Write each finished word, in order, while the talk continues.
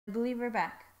I believe we're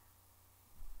back.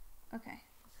 Okay.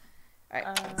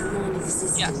 Alright.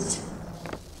 Non-existent. Yes.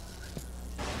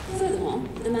 Furthermore,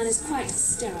 the man is quite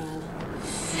sterile.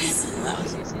 That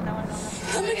was easy. Now I don't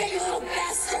have Come again, you little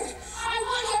bastard! I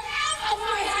want you out of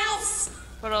my house!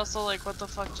 But also, like, what the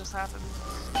fuck just happened?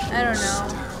 I don't know.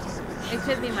 It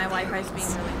could be my Wi-Fi's being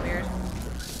really weird.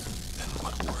 Then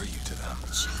what were you to them?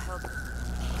 Child.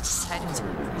 They decided to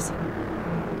imprison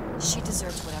her. She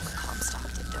deserves whatever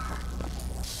Comstock did to her.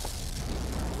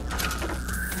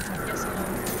 Yes, I know.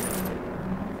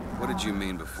 What did you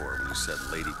mean before when you said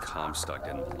Lady Comstock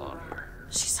didn't belong here?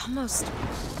 She's almost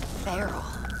feral.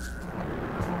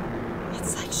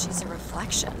 It's like she's a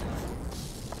reflection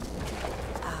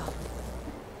of...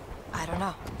 I don't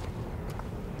know.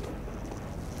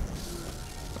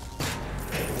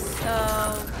 So,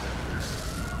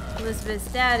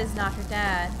 Elizabeth's dad is not her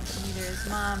dad. Neither is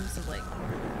mom, so like...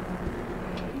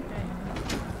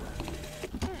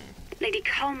 Lady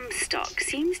Comstock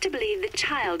seems to believe the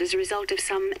child is a result of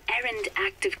some errant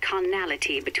act of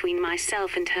carnality between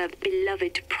myself and her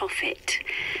beloved prophet.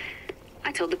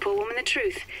 I told the poor woman the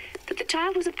truth, that the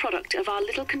child was a product of our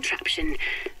little contraption,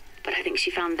 but I think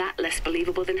she found that less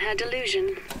believable than her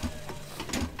delusion.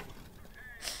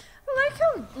 I like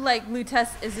how, like,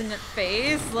 Lutess isn't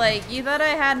phased. Like, you thought I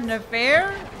had an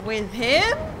affair with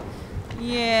him?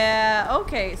 Yeah,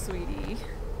 okay, sweetie.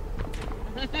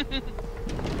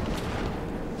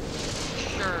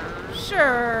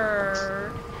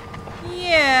 Sure.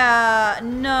 Yeah,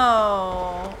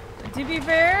 no. To be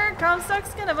fair,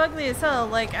 Comstock's kind of ugly as hell.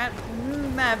 Like, that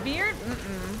beard?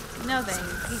 No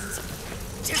thanks.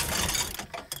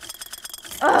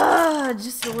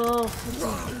 Just a little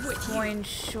 50 coin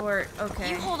short. Okay.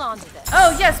 You hold on to this.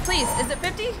 Oh, yes, please. Is it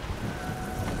 50?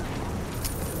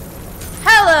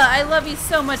 Hella, I love you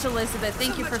so much, Elizabeth.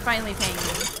 Thank you for finally paying me.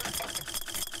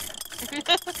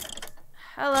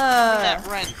 Hella. That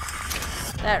rent.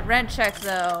 That rent check,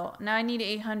 though. Now I need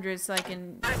 800 so I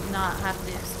can not have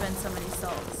to spend so many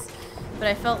salts. But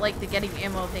I felt like the getting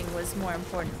ammo thing was more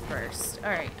important first.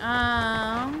 Alright,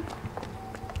 oh,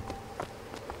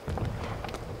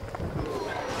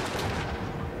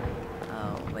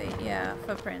 wait, yeah,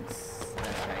 footprints.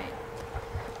 That's right.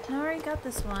 I already got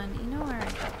this one. You know where I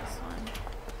got this one.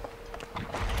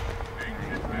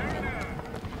 Alright.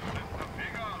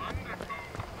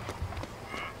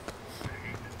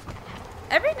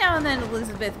 Every now and then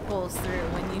Elizabeth pulls through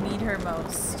when you need her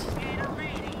most. Yeah. No, I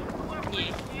need...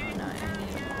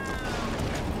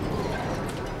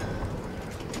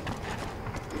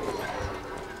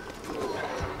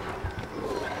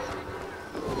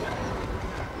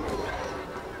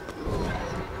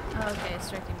 Okay, it's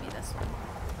striking me this one.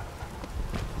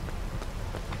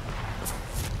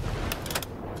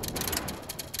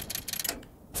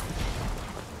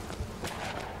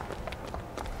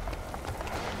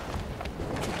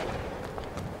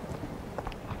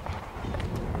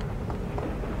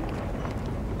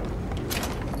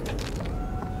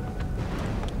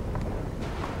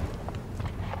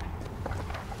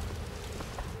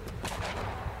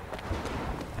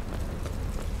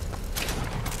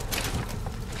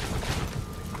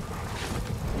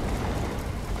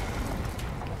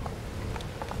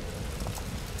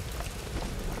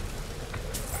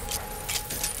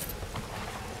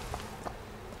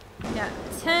 Yeah,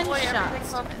 10 Boy, shots.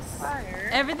 everything's on fire.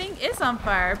 Everything is on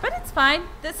fire, but it's fine.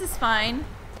 This is fine.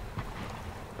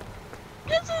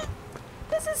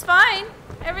 This is fine.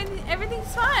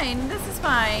 Everything's fine. This is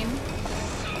fine.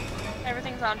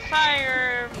 Everything's on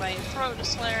fire. My throat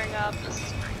is flaring up. This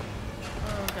is great.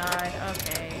 Oh god.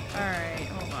 Okay. All right.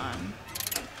 Hold on.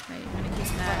 Wait, I'm gonna keep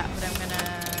that, but I'm gonna.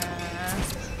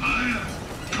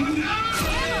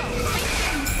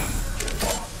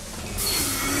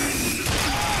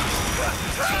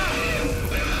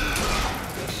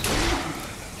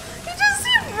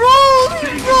 He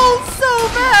rolled so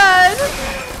bad!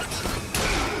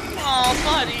 Oh,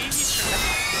 buddy.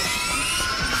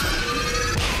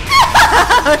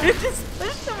 I just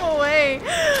pushed him away.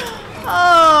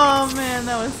 Oh man,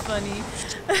 that was funny.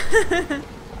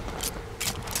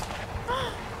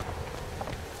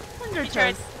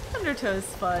 Undertow's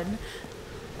fun.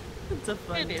 It's a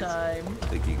fun time.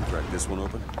 Think you can crack this one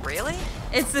open? Really?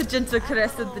 It's the gentle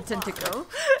caress of the tentacle.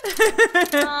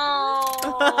 Oh.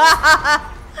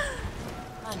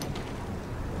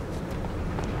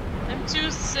 I'm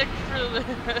too sick for this.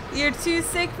 You're too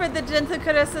sick for the gentle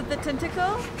caress of the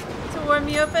tentacle to warm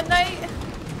you up at night?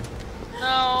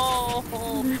 No.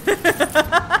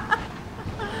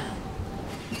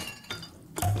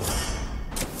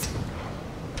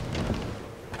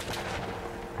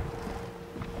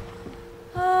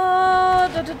 Oh,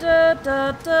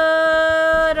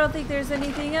 I don't think there's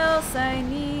anything else I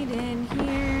need in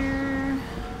here.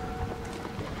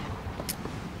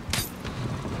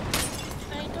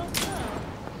 I don't know.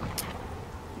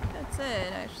 That's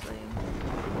it, actually.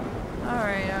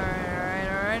 Alright, alright, alright,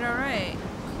 alright, alright.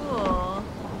 Cool.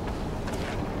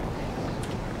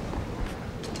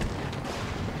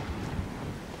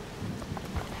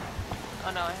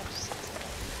 Oh no, I have to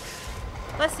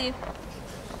sneeze. Bless you.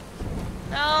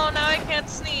 No, now I can't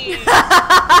sneeze.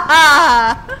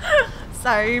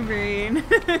 Sorry, Breen. You're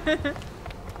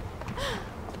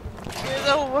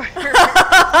the worst.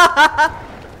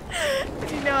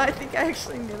 You know, I think I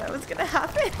actually knew that was gonna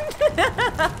happen.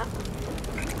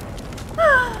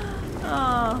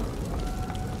 Oh.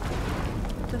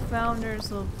 The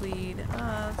founders will bleed.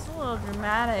 It's a little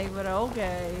dramatic, but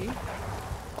okay.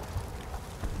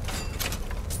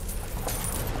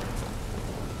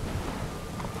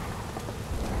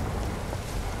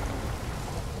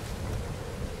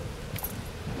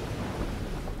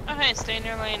 Okay, Stay in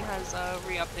Your Lane has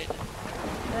re-updated.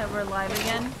 That we're live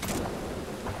again.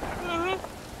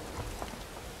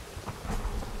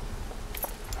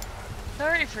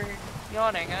 Sorry for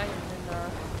yawning. I have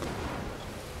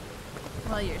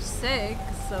been, Well, you're sick,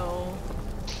 so...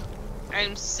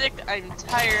 I'm sick, I'm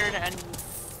tired, and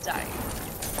dying.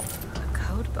 A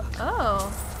code book.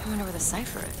 Oh. I wonder where the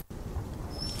cipher is.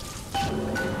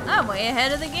 I'm way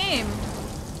ahead of the game.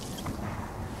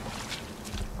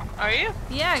 Are you?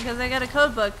 Yeah, because I got a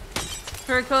code book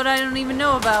for a code I don't even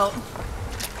know about.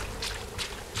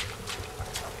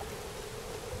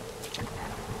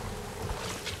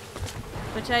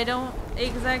 Which I don't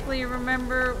exactly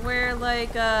remember where,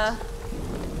 like, oh,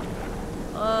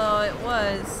 it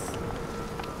was.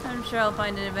 I'm sure I'll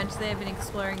find it eventually. I've been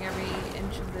exploring every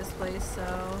inch of this place,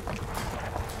 so...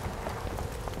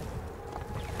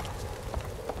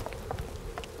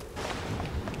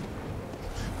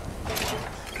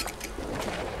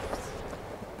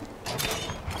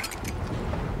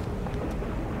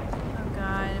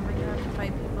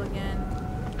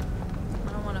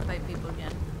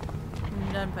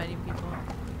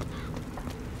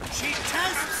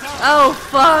 Oh,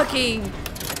 fucking!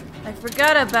 I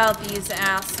forgot about these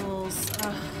assholes.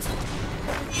 Ugh.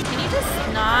 Can you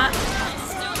just not?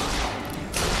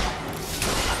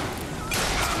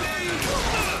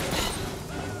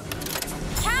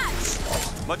 Catch!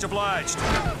 Much obliged. Keep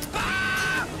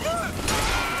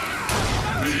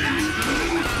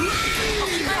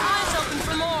my eyes open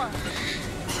for more.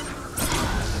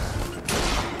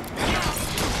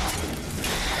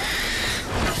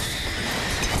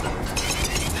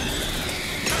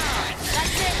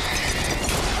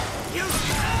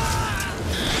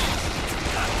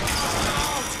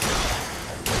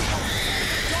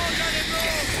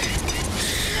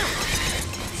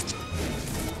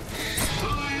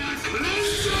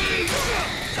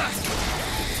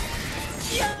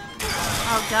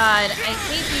 Oh god, I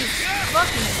hate these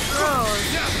fucking throws.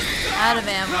 Out of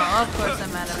ammo. Of course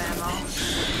I'm out of ammo.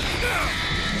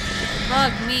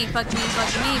 Fuck me, fuck me,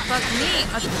 fuck me, fuck me.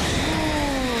 Oh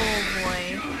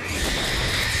boy.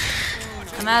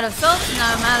 I'm out of salt,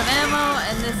 now I'm out of ammo,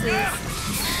 and this is...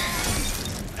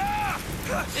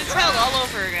 It's hell all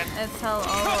over again. It's hell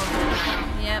all over again.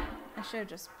 Yep. I should have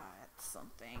just bought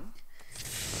something.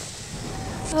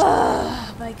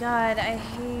 Oh my god, I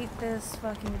hate this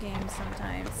fucking game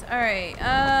sometimes. Alright,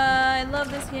 I love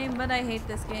this game, but I hate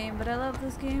this game, but I love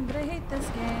this game, but I hate this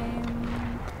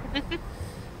game.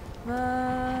 But...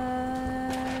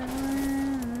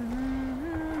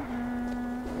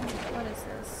 What is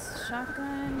this?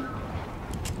 Shotgun?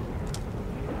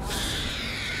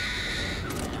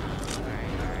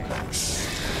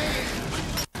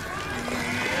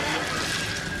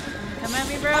 Come at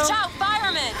me, bro. Watch out,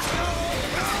 fireman!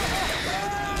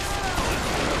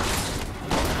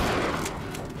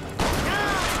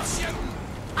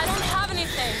 I don't have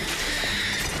anything.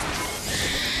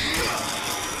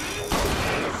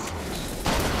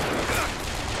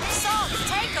 Salt,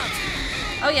 take them.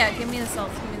 Oh yeah, give me the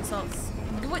salts, give me the salts.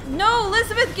 What? No,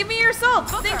 Elizabeth, give me your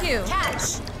salts. Booker, Thank you.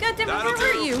 Catch. God damn it, That'll where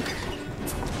were do. you?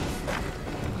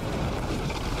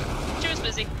 She was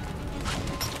busy.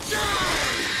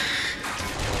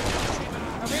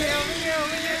 Over here, over here,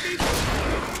 over here.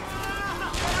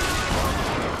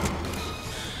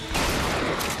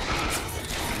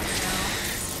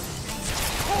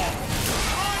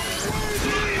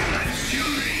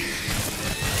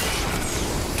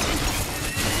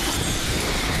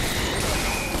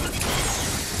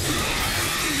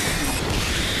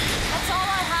 That's all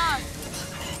I have.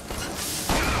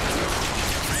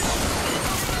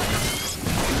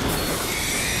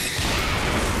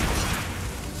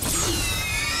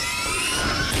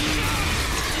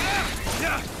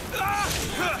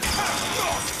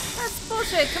 That's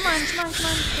bullshit. Come on, come on, come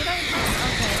on. Did I?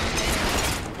 Okay.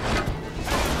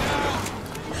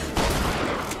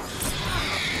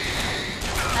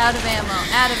 Out of ammo.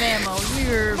 Out of ammo.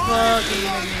 You're fucking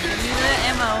with me. Give me the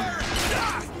ammo.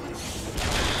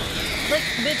 Like,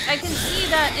 bitch, I can see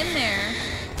that in there.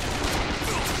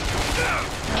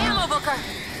 Ammo booker.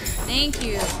 Thank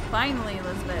you. Finally,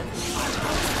 Elizabeth.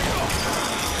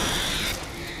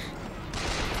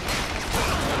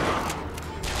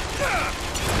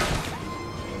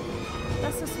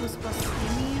 That's this was supposed to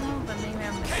give me ammo, but maybe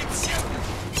I'm missing.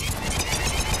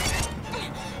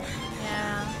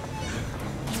 Yeah.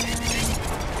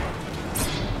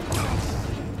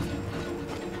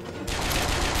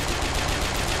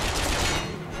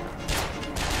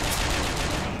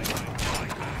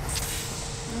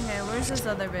 Okay, where's this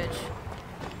other bitch?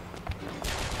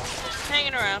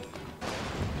 Hanging around.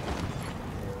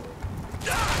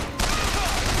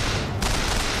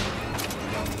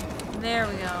 There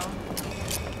we go.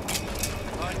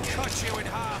 I'd cut you in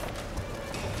half.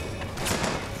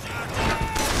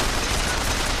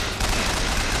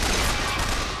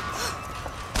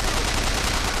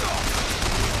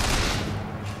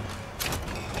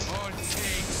 All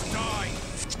things die.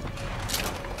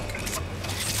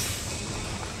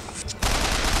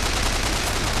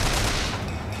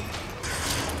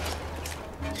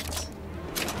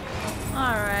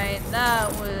 Alright,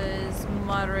 that was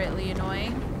moderately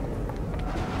annoying.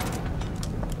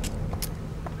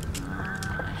 I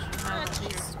should have at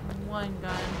least one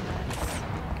gun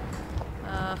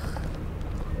that's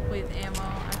with ammo.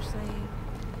 Actually,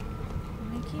 I'm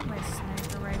gonna keep my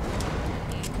sniper rifle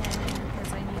and cannon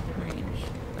because I need the range.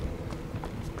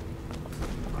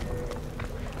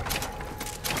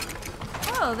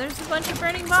 Oh, there's a bunch of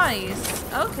burning bodies.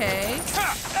 Okay.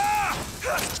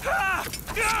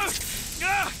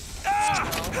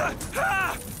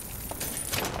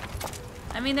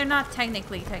 I mean, they're not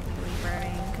technically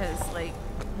burning because, like,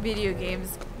 video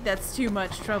games, that's too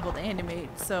much trouble to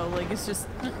animate. So, like, it's just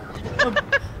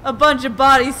a bunch of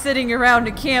bodies sitting around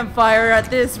a campfire at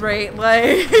this rate.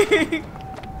 Like,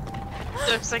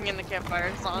 They're singing the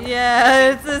campfire song.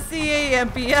 yeah, it's a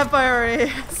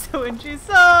CAMPFIRA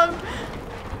song.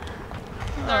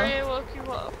 Sorry, I woke you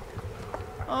up.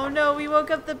 Oh no, we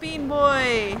woke up the bean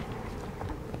boy.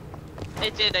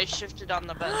 It did. I shifted on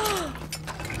the bed.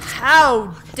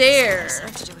 How dare!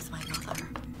 Something to do with my mother.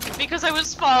 Because I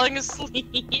was falling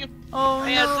asleep. Oh I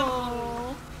had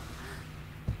no.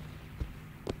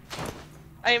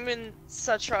 I'm in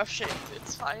such rough shape.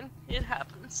 It's fine. It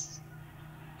happens.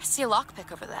 I see a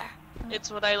lockpick over there. It's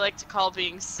what I like to call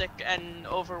being sick and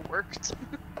overworked.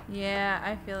 Yeah,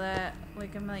 I feel that.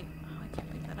 Like, I'm like, oh, I can't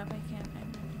pick that up. I can't.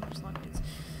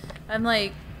 I'm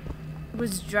like,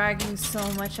 was dragging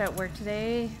so much at work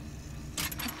today. I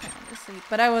can't go to sleep.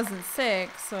 But I wasn't sick,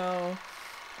 so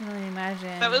I can only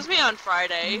imagine. That was me on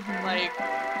Friday. Like,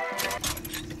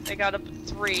 I got up at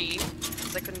 3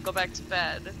 because I couldn't go back to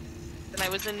bed. Then I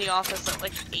was in the office at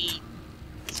like 8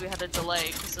 because we had a delay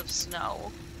because of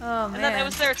snow. Oh man. And then I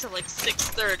was there till like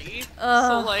 6:30.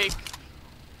 Ugh. So like,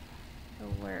 The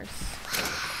worst.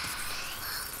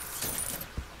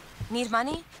 Need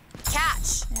money?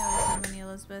 Catch! Yeah, there's so many,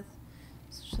 Elizabeth.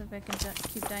 Especially if I can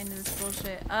keep dying to this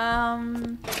bullshit.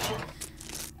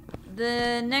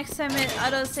 The next time it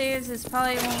auto saves is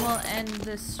probably when we'll end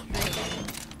the stream.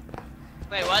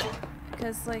 wait, what?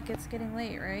 Because, like, it's getting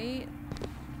late, right?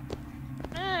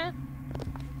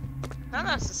 Not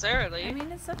necessarily. I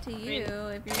mean, it's up to you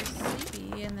if you're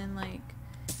sleepy, and then, like,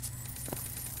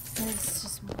 it's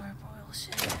just more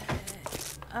bullshit.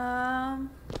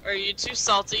 Are you too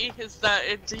salty? Is that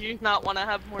it? Do you not want to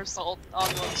have more salt on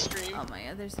one stream? Oh my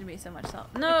god, there's gonna be so much salt.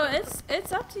 No,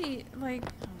 it's up to you. Like,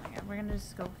 oh my god, we're gonna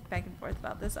just go back and forth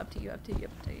about this. Up to you, up to you,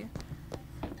 up to you.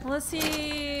 Well, let's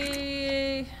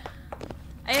see.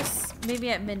 I guess maybe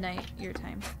at midnight your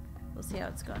time. We'll see how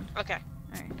it's going. Okay.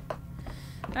 Alright.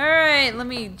 Alright, let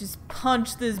me just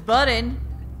punch this button.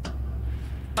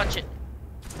 Punch it.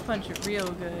 Punch it real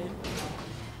good.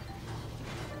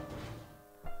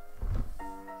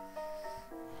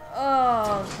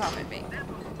 Oh, profit bait.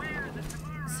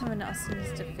 Someone else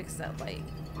needs to fix that light.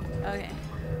 Okay.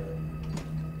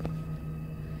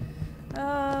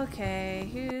 Okay,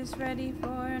 who's ready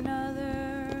for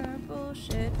another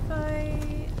bullshit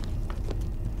fight?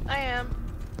 I am.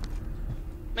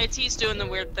 My tea's doing the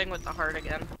weird thing with the heart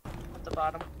again. At the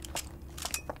bottom.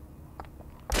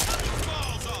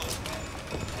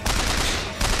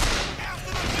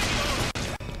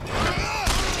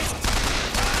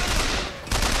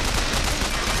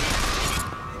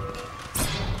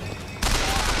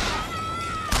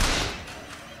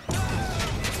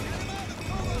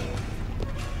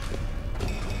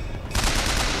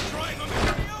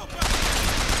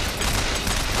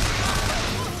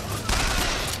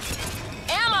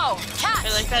 I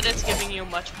like that it's giving you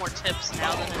much more tips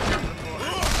now than it did before.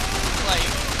 Like,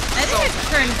 I think it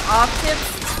turned off tips,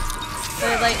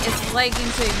 but like it's liking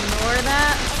to ignore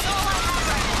that.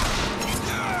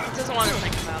 it doesn't want to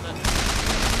think about it.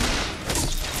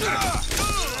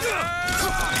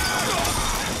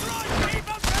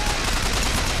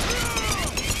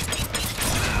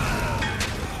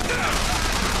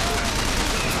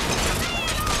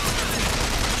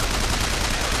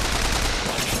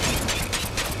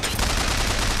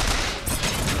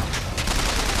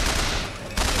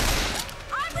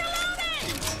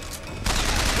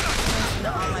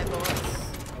 All my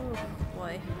bullets. Oh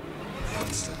boy.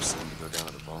 Footsteps seem to go down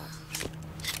to the vault.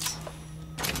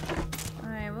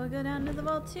 Alright, we'll go down to the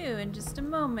vault too in just a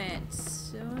moment.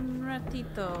 Un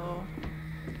ratito.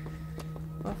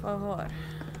 Por favor.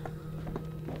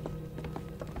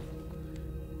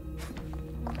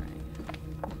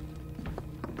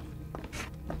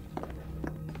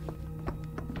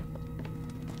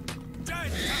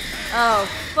 Oh,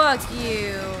 fuck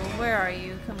you. Where are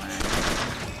you? Come on.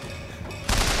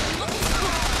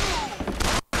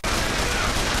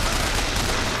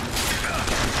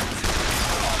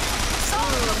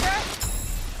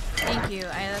 Thank you.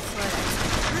 That's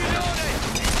what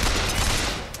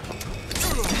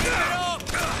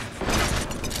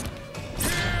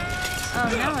Oh,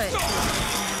 now it.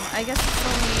 I guess it's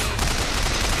only.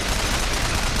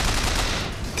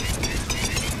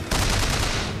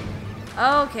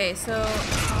 Okay, so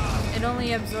it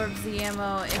only absorbs the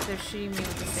ammo if they're shooting me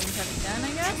with the same type of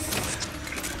gun, I guess?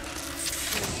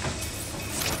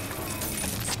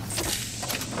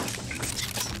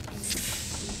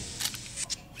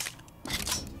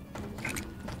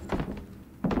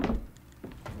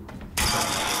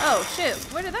 Oh shit,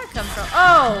 where did that come from?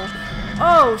 Oh!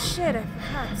 Oh shit, I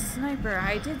forgot. Sniper,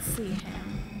 I did see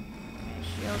him.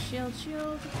 Okay, shield, shield,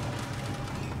 shield.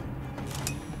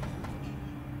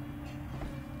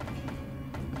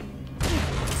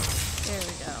 There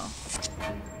we go.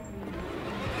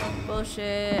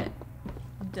 Bullshit.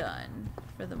 Done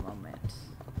for the moment.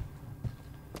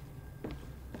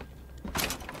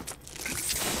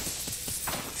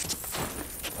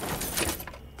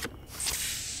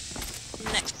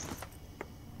 Next.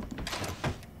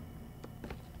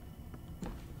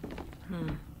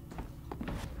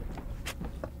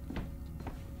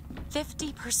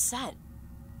 50%.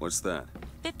 What's that?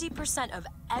 50% of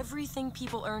everything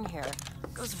people earn here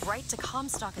goes right to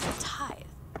Comstock as a tithe.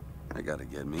 I gotta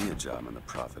get me a job in the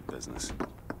profit business.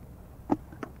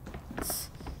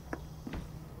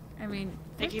 I mean,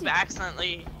 I keep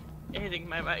accidentally hitting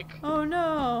my mic. oh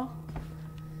no.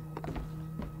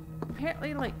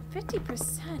 Apparently like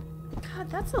 50%. God,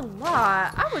 that's a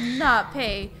lot. I would not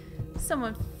pay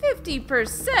someone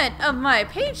 50% of my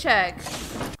paycheck.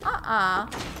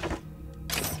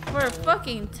 For a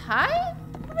fucking tithe?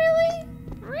 Really?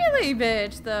 Really,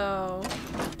 bitch, though.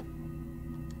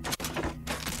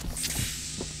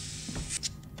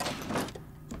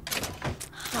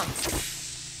 Huh.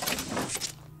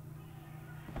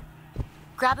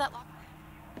 Grab that lock.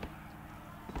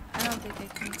 I don't think I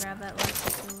can grab that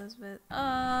lockpick, Elizabeth.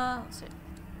 Let's see.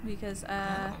 Because,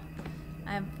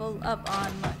 I'm full up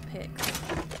on lockpicks.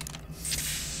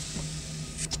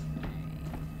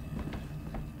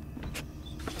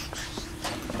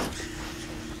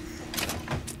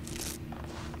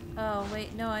 Oh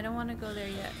wait, no, I don't want to go there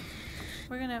yet.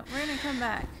 We're gonna come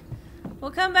back.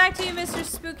 We'll come back to you, Mr.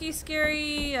 Spooky,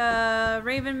 Scary,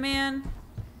 Raven Man.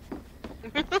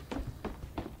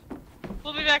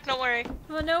 We'll be back, don't worry.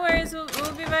 Well, no worries. We'll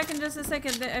be back in just a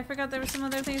second. I forgot there were some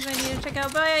other things I need to check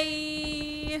out.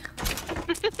 Bye.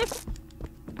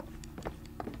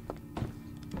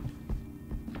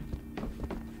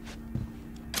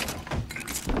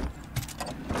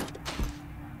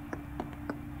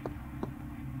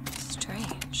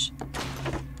 Strange.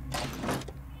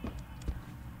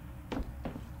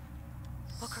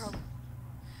 Look her.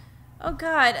 Oh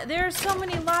god, there are so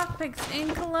many lockpicks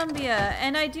in Colombia,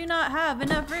 and I do not have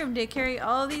enough room to carry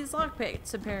all these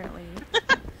lockpicks, apparently.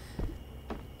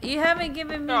 You haven't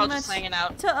given me They're all much just hanging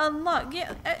out. to unlock.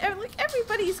 Yeah,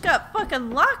 everybody's got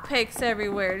fucking lockpicks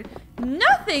everywhere.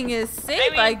 Nothing is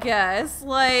safe, I guess.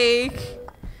 Like...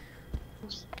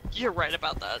 You're right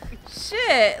about that.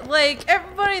 Shit, like,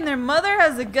 everybody and their mother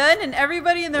has a gun, and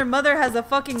everybody and their mother has a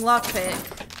fucking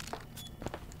lockpick.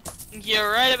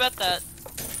 You're right about that.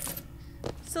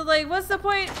 So, like, what's the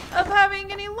point of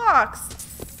having any locks?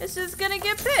 It's just gonna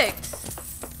get picked.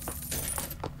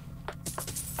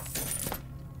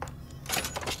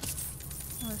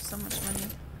 Oh, there's so much money.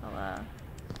 I'll,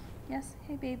 yes?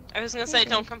 Hey, babe. I was gonna Hey, say, babe.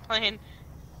 don't complain.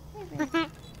 Hey, babe. Hey,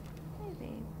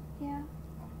 babe. Yeah.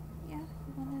 Yeah.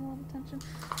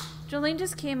 Jolene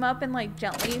just came up and like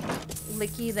gently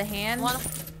licky the hand.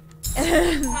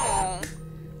 Aw.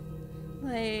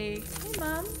 Like, hey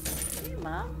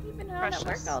mom, you've been out at work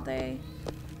Precious. all day.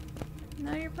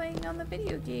 Now you're playing on the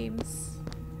video games.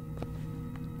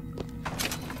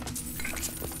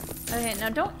 Okay, now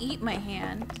don't eat my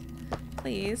hand,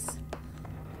 please.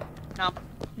 Nom.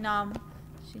 Nom.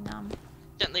 She nom.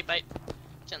 Gently bite.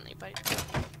 Gently bite.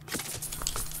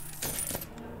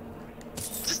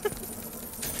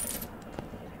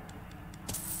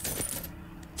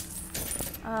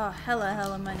 Oh,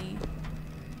 hella money.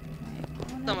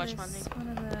 Right, So much money. One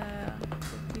of the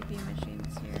creepy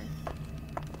machines here.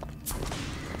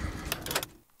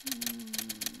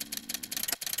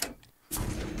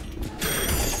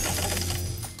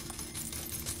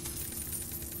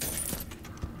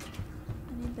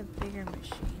 I need the bigger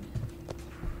machine.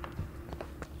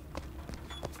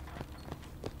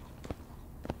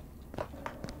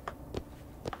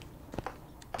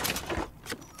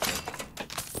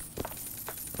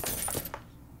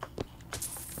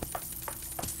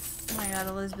 Oh my god,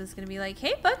 Elizabeth's gonna be like,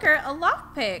 hey Booker, a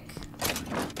lockpick!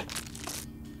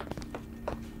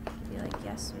 Be like,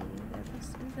 yes sweetie,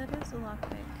 that is a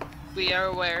lockpick. We are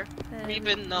aware. We've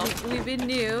been know. We've been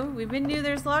new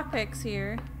there's lockpicks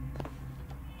here.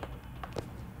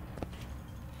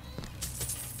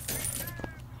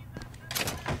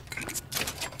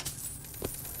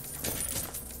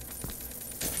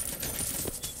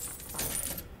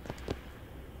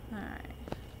 Alright.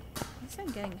 At least I'm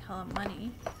getting hella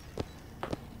money.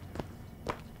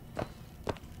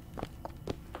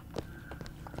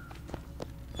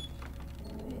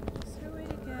 Wait, is there a way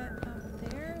to get up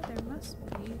there? There must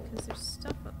be, because there's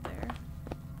stuff up there.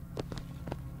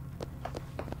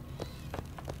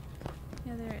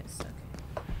 Yeah, there is. Okay.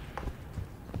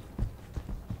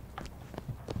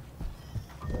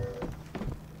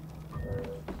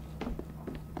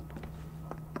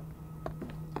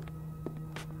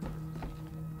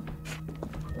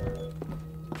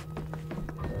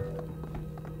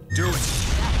 Do it.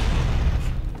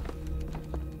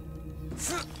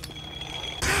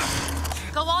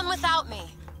 Go on without me.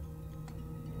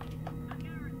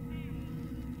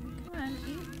 Come on,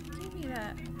 give me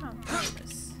that. Oh,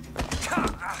 this.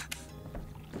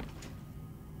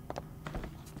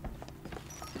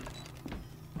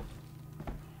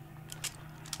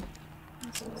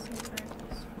 Let's go see where it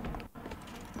is.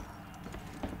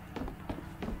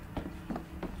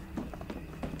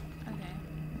 Okay.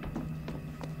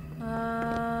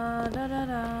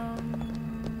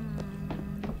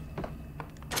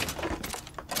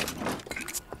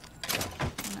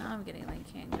 Now I'm getting like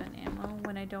handgun ammo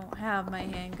when I don't have my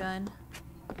handgun.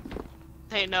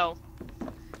 They know.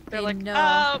 They're They like,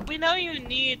 know. we know you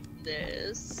need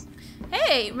this.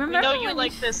 Hey, We remember know you when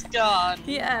like this gun.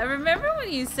 Yeah, remember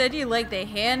when you said you liked the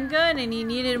handgun and you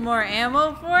needed more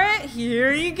ammo for it?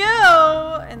 Here you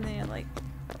go! And then you're like,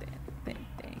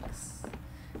 thanks.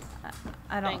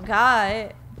 I don't Thanks. got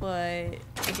it, but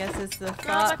I guess it's the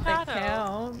thought that avocado.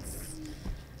 counts.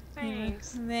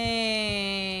 Thanks.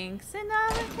 Thanks. An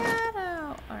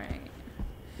avocado! Alright.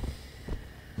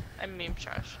 I'm meme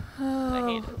trash. Oh,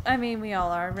 hate it. I mean, we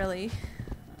all are, really.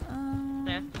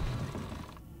 Yeah.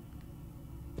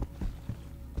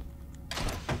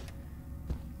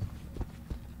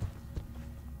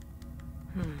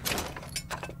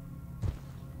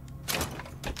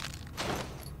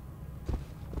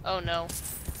 Oh no.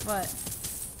 What?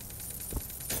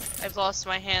 I've lost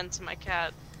my hand to my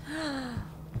cat.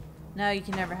 No, you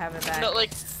can never have it back. No,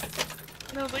 like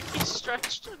he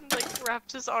stretched and like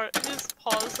wrapped his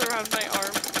paws around my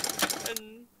arm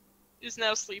and is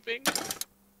now sleeping.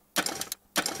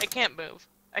 I can't move.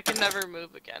 I can never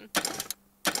move again.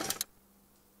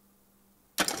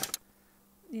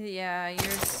 Yeah,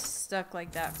 you're stuck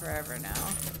like that forever now.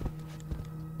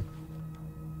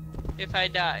 If I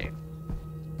die.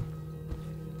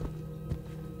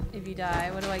 If you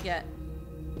die, what do I get?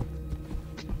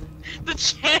 The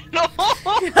channel!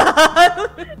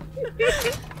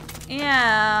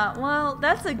 Yeah, well,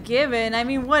 that's a given. I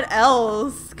mean, what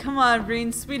else? Come on,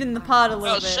 Breen, sweeten the pot a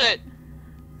little Oh bit. shit.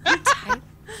 Type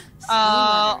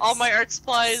All my art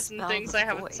supplies and Spell things the I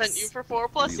haven't sent you voice. for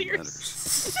 4+ Three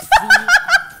years.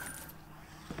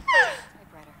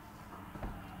 typewriter.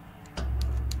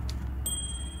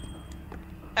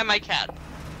 And my cat.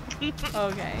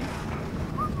 Okay.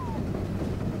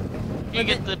 You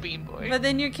get the bean boy. But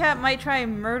then your cat might try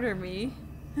and murder me.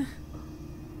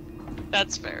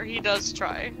 That's fair. He does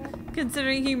try.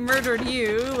 Considering he murdered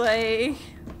you, like...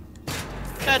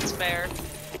 That's fair.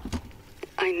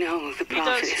 I know the He does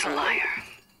prophet is a try. liar.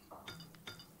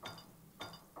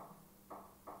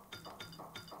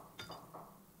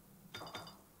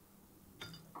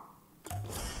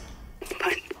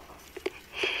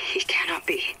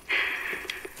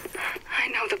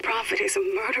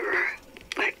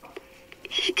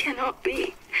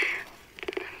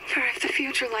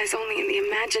 neutral lies only in the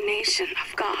imagination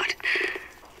of God.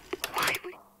 Why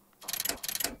would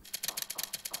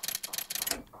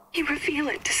you reveal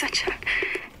it to such a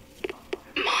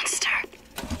monster?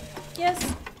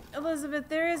 Yes, Elizabeth,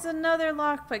 there is another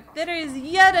lockpick. There is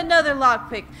yet another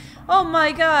lockpick. Oh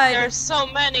my god. There's so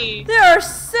many. There are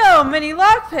so many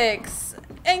lockpicks.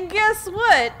 And guess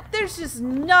what? There's just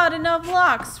not enough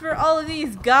locks for all of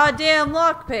these goddamn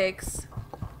lockpicks.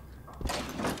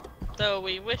 Though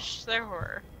we wish there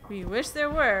were. We wish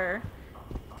there were.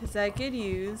 Because I could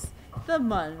use the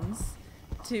muns,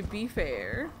 to be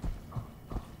fair.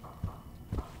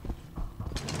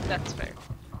 That's fair.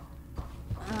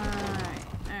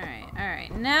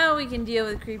 Alright. Now we can deal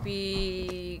with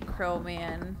creepy crow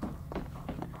man.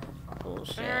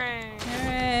 Bullshit.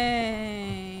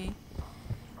 Hooray!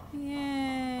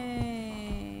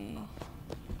 Yay!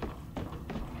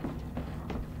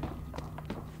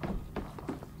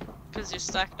 Because you're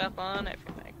stacked up on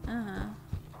everything. Uh-huh.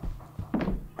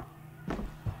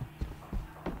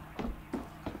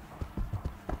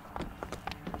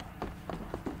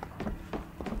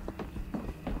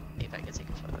 If I could take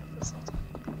a photo of this whole time.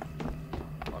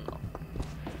 Oh no.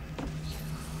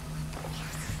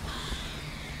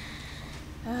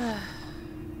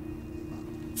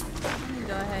 Let me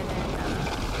go ahead and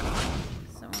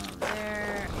someone over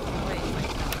there. Wait.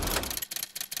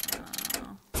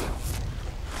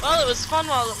 Well, it was fun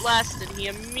while it lasted. He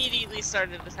immediately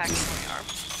started attacking my arm.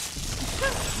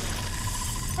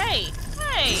 Hey!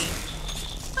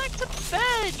 Back to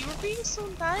bed! You were being so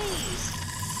nice!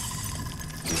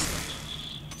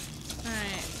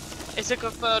 Alright. I took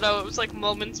a photo, it was like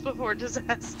moments before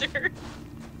disaster.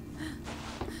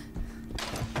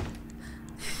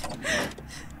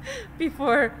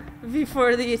 Before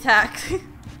the attack.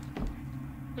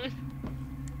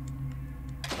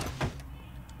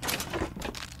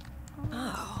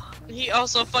 He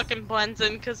also fucking blends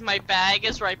in because my bag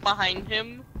is right behind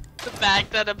him. The bag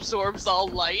that absorbs all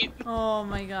light. Oh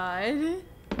my god.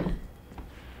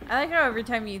 I like how every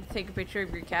time you take a picture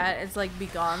of your cat, it's like be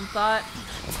gone thought.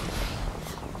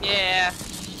 Yeah.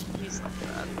 He's like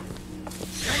that.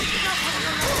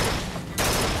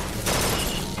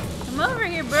 Come over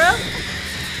here, bro.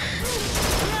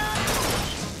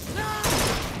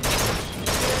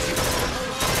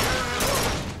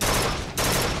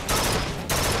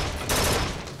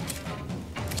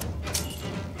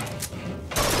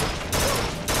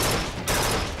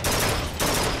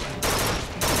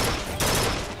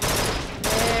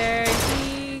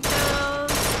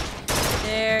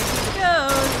 There he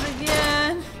goes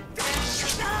again.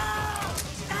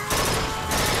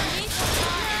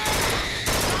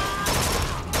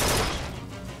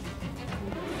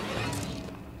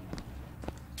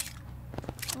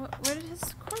 Where did his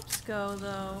corpse go,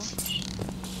 though?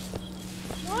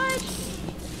 What?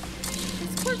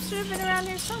 His corpse should have been around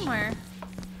here somewhere.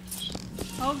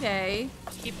 Okay.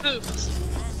 He pooped.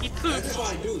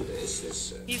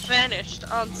 He vanished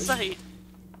on sight.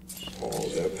 All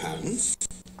their patents?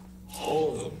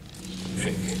 All of them.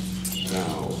 Pick.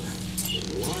 Now,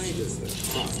 why does the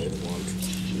prophet want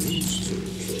these two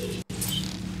killed?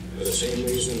 For the same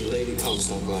reason Lady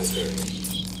Comstock lies buried.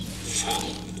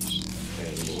 Child.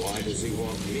 And why does he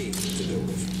want me to do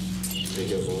it?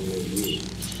 Because only you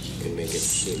can make it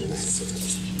seem an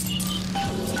accident.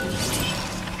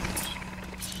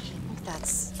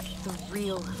 That's the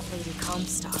real Lady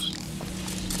Comstock.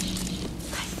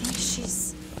 I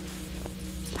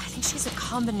think she's a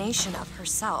combination of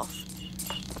herself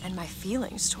and my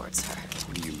feelings towards her.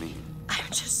 What do you mean? I'm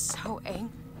just so angry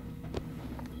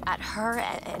at her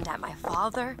and at my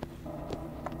father.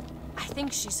 I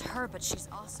think she's her, but she's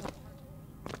also...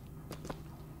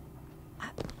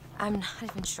 I'm not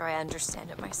even sure I understand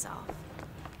it myself.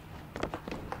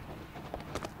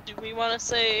 Do we want to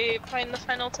say find the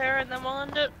final terror and then we'll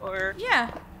end it, or?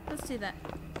 Yeah, let's do that.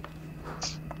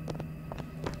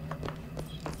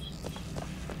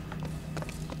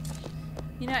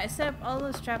 You know, I set up all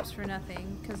those traps for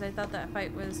nothing because I thought that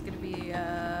fight was gonna be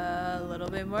a little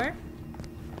bit more.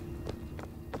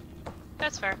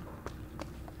 That's fair.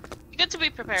 Good to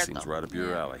be prepared, Seems though. right up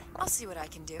your alley. I'll see what I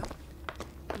can do.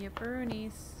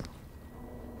 Yipperoonies.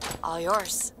 All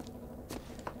yours.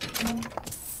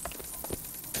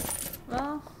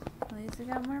 Well, at least I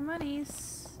got more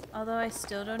monies. Although I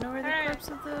still don't know where the corpse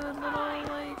of the little,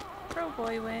 like, crow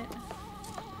boy went.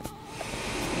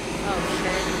 Oh,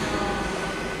 shit.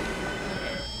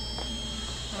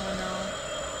 Oh no.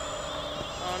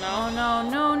 Oh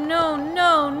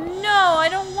no, I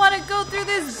don't want to go through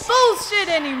this bullshit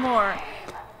anymore!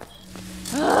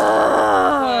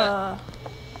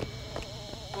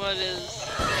 What is...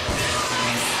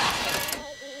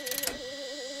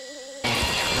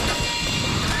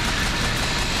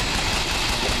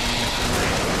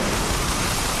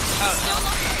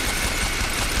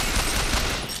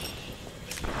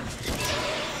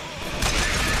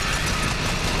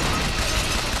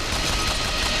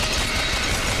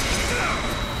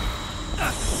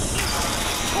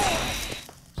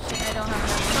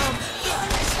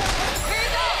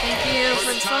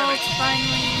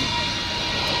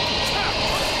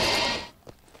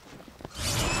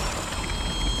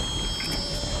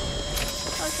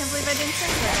 believe I didn't check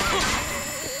that.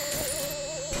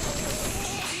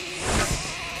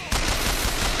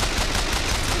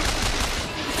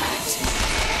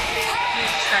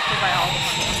 You're distracted by all the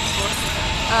money.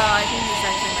 Oh, I think he's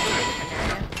actually in a different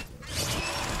area.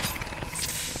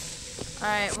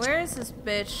 Alright, where is this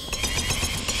bitch?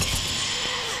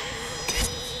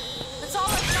 That's all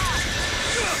I've got.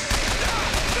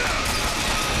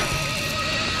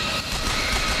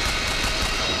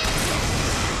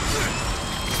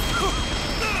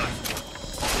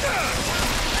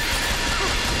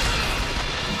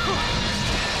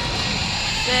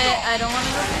 Shit, I don't want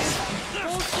to go through this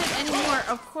bullshit anymore.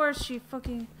 Of course she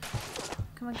fucking...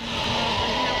 Come on, over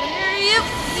here. Yep,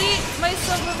 eat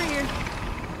myself over here.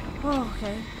 Oh,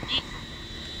 okay.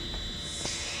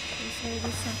 Please say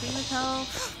do something with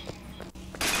health.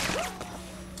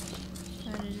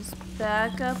 Trying to just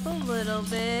back up a little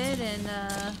bit and,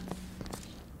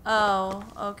 oh,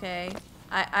 okay.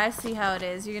 I see how it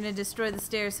is. You're gonna destroy the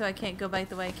stairs so I can't go back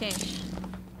the way I came.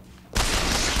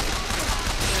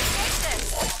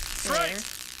 There.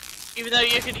 Even though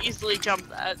you could easily jump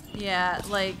that. Yeah,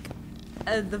 like,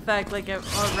 the fact, like, I'm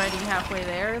already halfway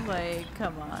there, like,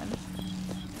 come on.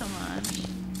 Come on.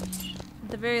 At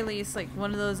the very least, like,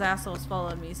 one of those assholes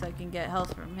followed me so I can get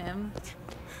health from him.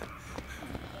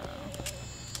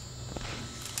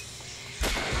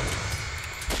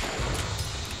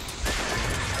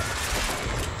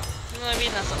 Well, I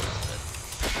mean, that's always good.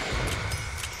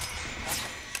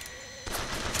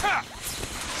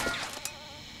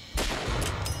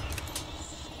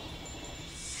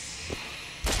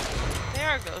 There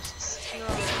are ghosts.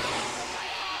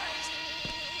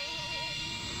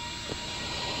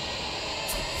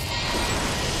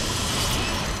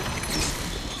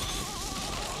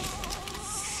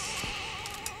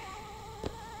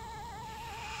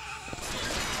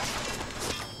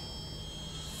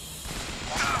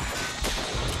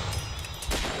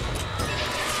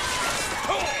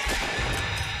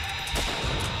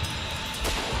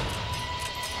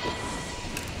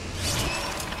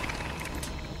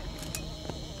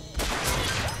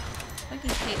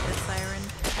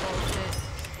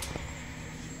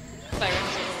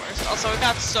 Also, it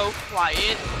got so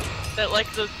quiet that,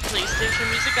 like, the PlayStation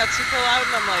music got super loud,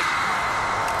 and I'm like,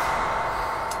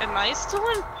 am I still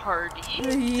in party?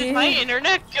 Yeah. Did my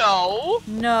internet go?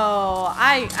 No,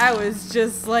 I was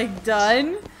just, like,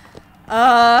 done.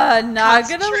 Not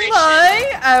gonna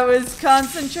lie, I was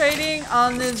concentrating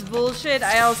on this bullshit.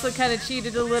 I also kind of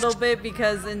cheated a little bit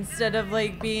because instead of,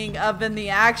 like, being up in the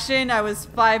action, I was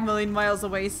 5 million miles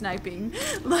away sniping.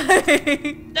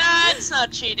 Like, that's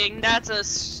not cheating. That's a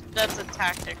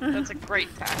tactic. That's a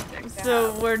great tactic.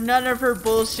 So where none of her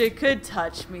bullshit could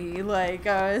touch me, like,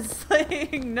 I was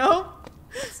like, nope.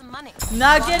 Some money.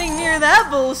 Not getting near that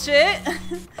bullshit.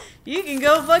 You can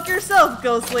go fuck yourself,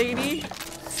 ghost lady.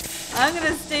 I'm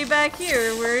gonna stay back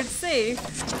here where it's safe.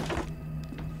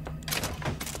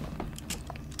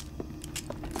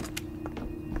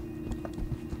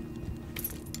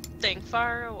 Staying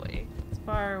far away. It's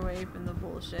far away from the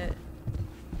bullshit.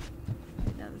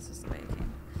 Okay, no, this is the way I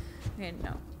came. Okay,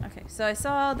 no. Okay, so I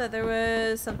saw that there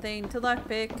was something to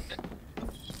lockpick.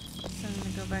 So I'm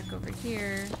gonna go back over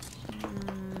here.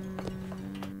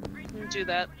 Do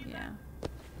that. Yeah.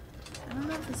 I don't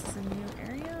know if this is a new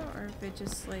area or if it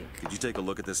just like. Could you take a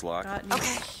look at this lock? Got new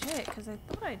shit, because I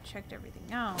thought I checked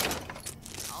everything out.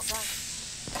 All done.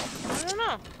 I don't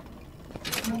know.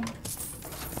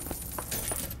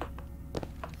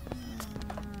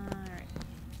 Alright.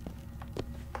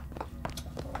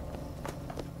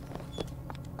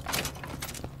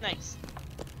 Nice.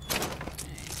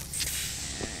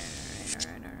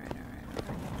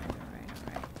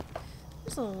 Alright.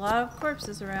 There's a lot of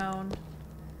corpses around.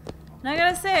 And I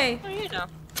gotta say, Oh, you know.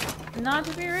 not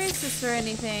to be racist or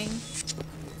anything,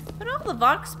 but all the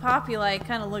Vox Populi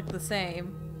kind of look the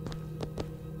same.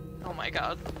 Oh my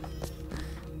god.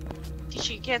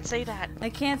 Teacher, you can't say that.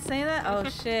 I can't say that? Oh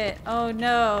shit. Oh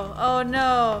no. Oh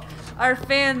no. Our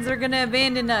fans are gonna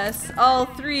abandon us. All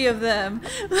 3 of them.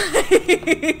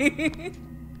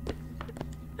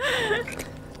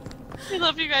 We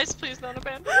love you guys. Please don't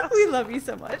abandon us. We love you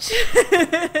so much.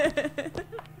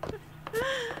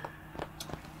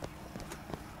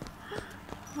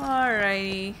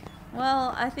 Alrighty.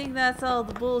 Well, I think that's all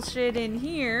the bullshit in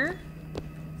here.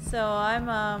 So I'm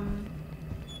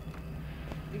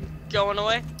Going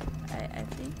away? I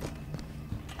think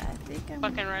I'm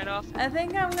Fucking right off. I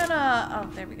think I'm gonna oh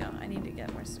there we go. I need to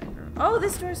get more sniper. Oh,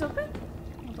 this door's open?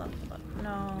 Hold on.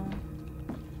 No.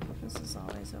 This is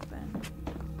always open.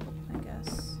 I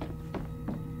guess.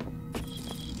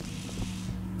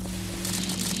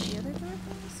 The other door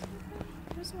is open?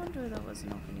 There's one door that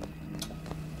wasn't opening for me.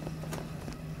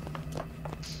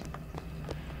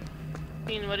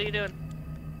 Bean, what are you doing?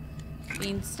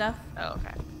 Bean stuff. Oh,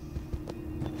 okay.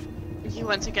 He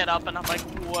went to get up and I'm like,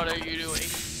 what are you doing?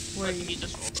 Where But he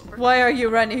just rolled over. Why are you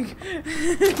running?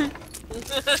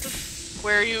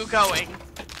 Where are you going?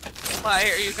 Why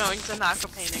are you going to knock a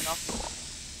painting off the wall?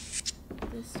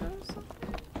 This door or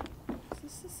something? Is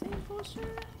this the same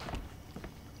bullshit?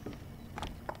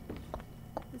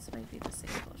 This might be the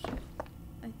same bullshit.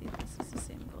 I think this is the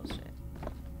same bullshit.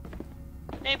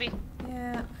 Maybe.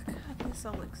 Yeah, God, this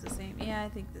all looks the same. Yeah, I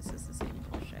think this is the same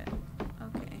bullshit.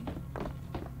 Okay.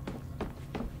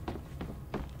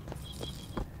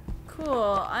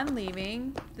 Cool, I'm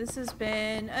leaving. This has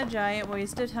been a giant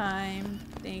waste of time.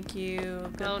 Thank you.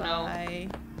 Goodbye. Oh, no. I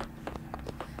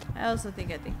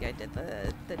think I did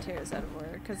the tears out of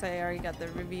order because I already got the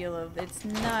reveal of it's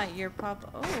not your papa.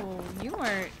 Oh, you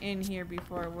weren't in here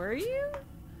before, were you?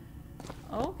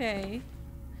 Okay.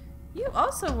 You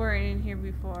also weren't in here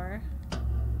before.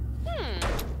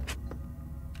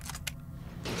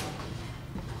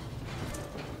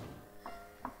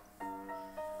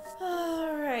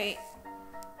 Alright.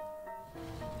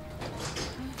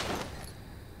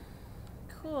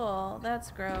 Cool,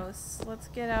 that's gross. Let's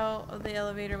get out of the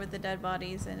elevator with the dead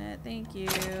bodies in it. Thank you.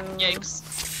 Yikes.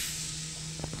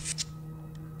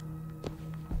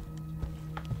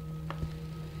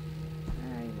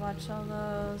 Alright, watch all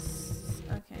those.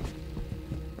 Okay.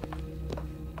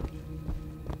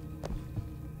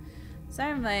 So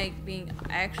I'm like being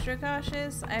extra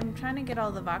cautious. I'm trying to get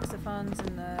all the voxophones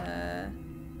and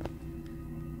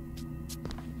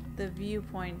the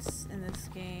viewpoints in this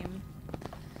game.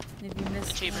 And if you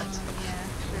miss Achievements. one, yeah,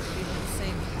 for achievements'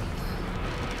 sake.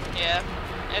 Yeah.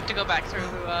 I have to go back through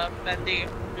Bendy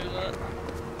and do that.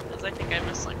 Because I think I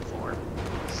missed like 4. Oh,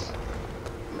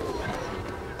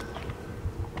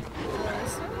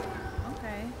 this way?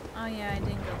 Okay. Oh yeah, I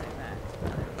didn't go there back.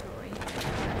 Other way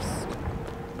first.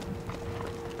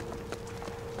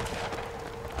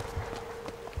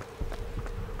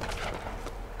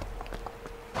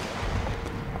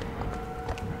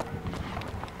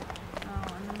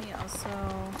 Oh, and let me also...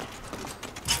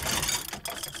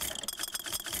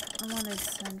 I wanted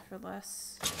send for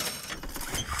less.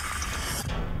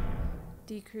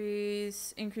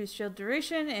 Increase shield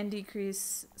duration and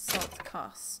decrease salt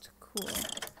cost. Cool.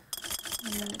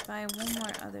 And then buy one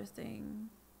more other thing.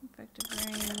 Effective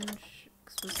range,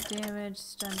 explosive damage,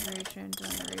 stun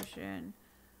duration.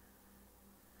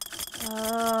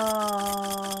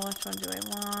 Oh, which one do I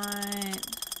want?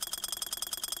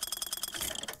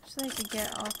 Actually, I could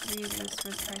get all 3 of these for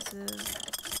the price of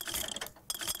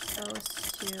those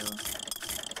 2.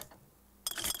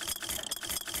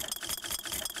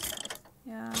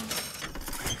 Yeah.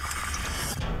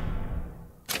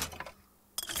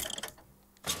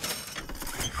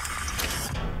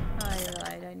 Oh, I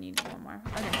lied. I need one more.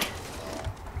 Okay.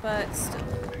 But still.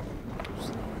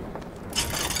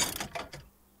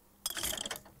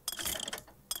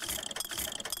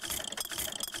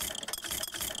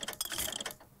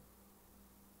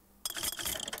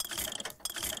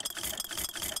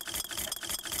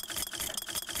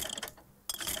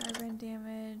 Carbon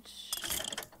damage.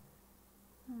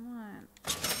 Come on.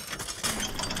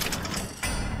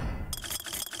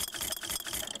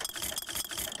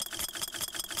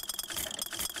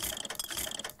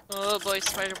 Oh boy,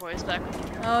 Spider Boy's back.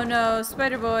 Oh no,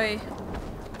 Spider Boy.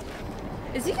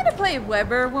 Is he gonna play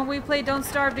Weber when we play Don't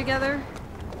Starve together?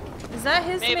 Is that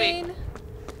his Maybe. main?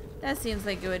 That seems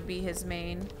like it would be his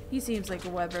main. He seems like a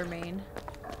Weber main.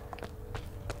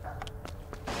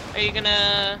 Are you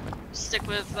gonna stick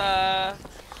with,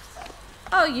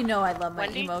 Oh, you know I love my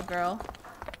Wendy? emo girl.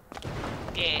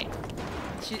 yeah.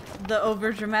 The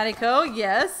over dramatic oh,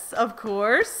 yes, of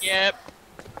course. Yep.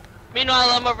 Meanwhile,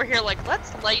 I'm over here like,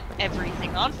 let's light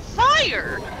everything on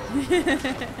fire!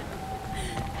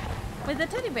 With a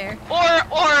teddy bear.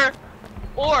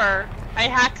 Or, I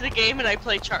hack the game and I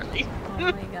play Charlie. Oh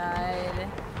my god.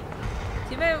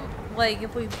 Too bad, like,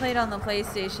 if we played on the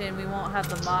PlayStation, we won't have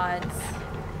the mods.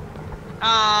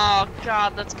 Oh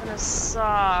god, that's gonna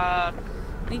suck.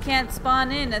 We can't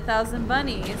spawn in 1,000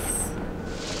 bunnies.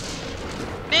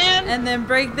 Man! And then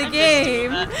break the I'm just doing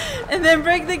game. that. And then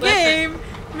break the game,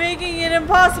 making it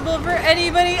impossible for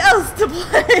anybody else to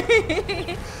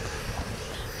play.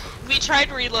 We tried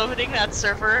reloading that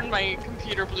server and my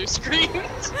computer blue screened.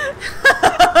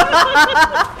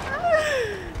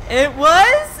 It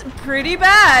was pretty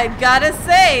bad, gotta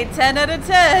say. 10 out of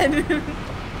 10.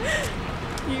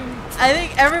 I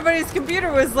think everybody's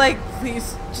computer was like,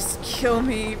 please just kill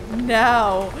me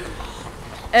now.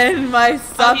 end my Oh,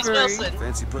 suffering. he's Wilson.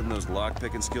 Fancy putting those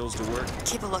lock-picking skills to work?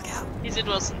 Keep a lookout. He's in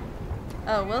Wilson.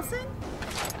 Oh, Wilson?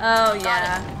 Oh,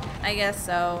 yeah. I guess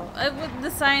so. With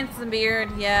the science and beard,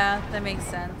 yeah, that makes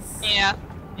sense. Yeah.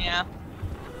 Yeah.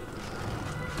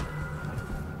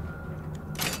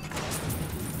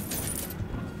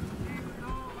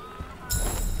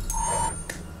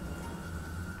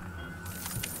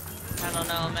 I don't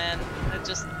know, man. I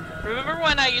just remember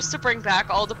when I used to bring back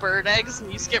all the bird eggs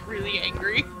and used to get really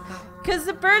angry. Cause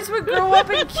the birds would grow up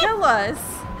and kill us.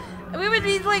 We would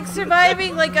be like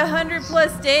surviving like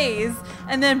 100+ days,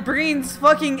 and then Breen's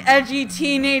fucking edgy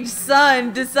teenage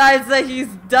son decides that he's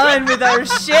done with our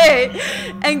shit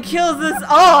and kills us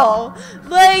all.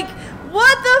 Like,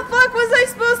 what the fuck was I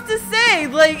supposed to say?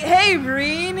 Like, hey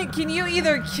Breen, can you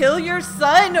either kill your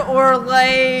son or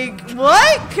like,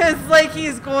 what? Cause like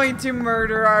he's going to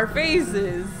murder our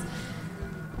faces.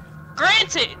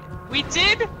 Granted,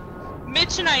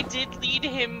 Mitch and I did lead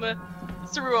him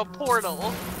through a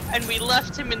portal, and we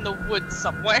left him in the woods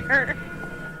somewhere.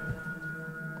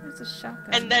 There's a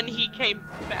shotgun. And then he came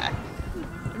back.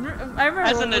 I remember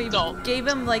as an when adult. we gave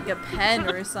him like a pen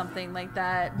or something like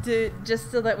that, just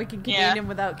so that we could contain him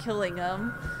without killing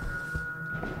him.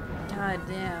 God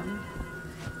damn.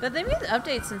 But they made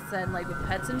updates since then, like with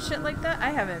pets and shit like that.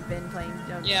 I haven't been playing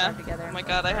Bioshock together. Oh my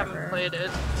god, I haven't played it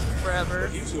forever.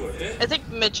 I think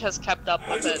Mitch has kept up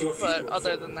with it, but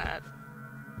other than that.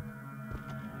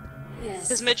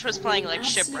 Because Mitch was playing like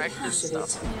Shipwrecked and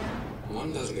stuff.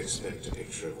 One doesn't expect a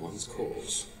picture of one's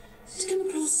corpse to come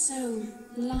across so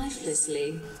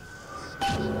lifelessly.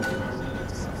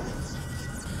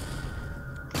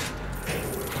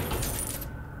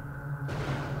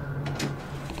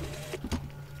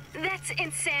 That's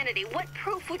insanity. What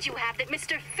proof would you have that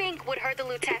Mr. Fink would hurt the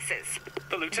Lutesses?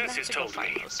 The Lutesses told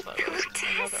me.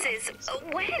 Lutesses?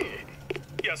 When?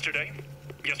 Yesterday.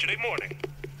 Yesterday morning.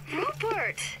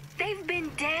 Rupert! They've been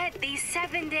dead these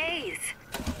 7 days.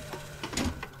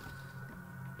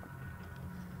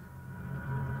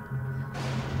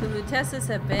 The Lutesses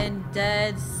have been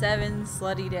dead 7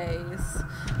 slutty days.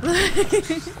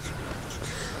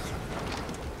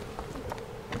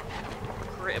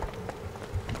 Grip.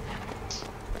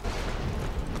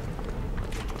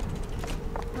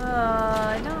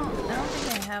 I don't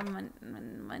think I have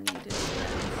money to do that,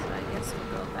 so I guess we'll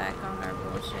go back on our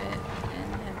bullshit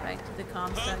and head back to the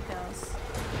Comstock house.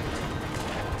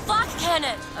 Flak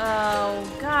cannon! Oh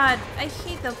god, I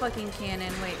hate the fucking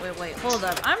cannon. Wait, hold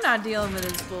up. I'm not dealing with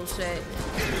this bullshit.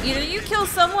 Either you kill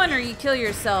someone or you kill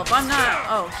yourself. I'm not.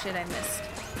 Oh shit, I missed.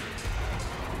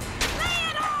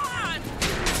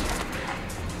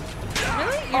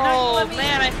 Really? You're not gonna let me...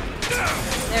 man,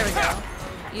 There we go.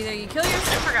 Either you kill yourself.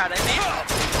 I forgot I made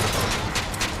it.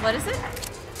 What is it?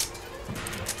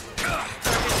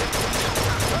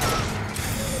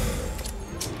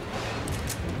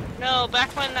 No,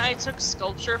 back when I took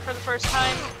sculpture for the first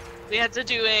time, we had to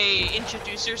do a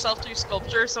introduce yourself through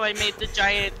sculpture, so I made the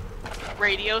giant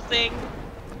radio thing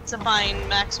to find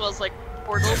Maxwell's like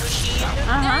portal machine.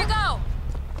 There you go!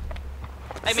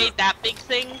 I made that big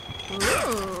thing.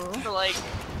 Ooh. For like,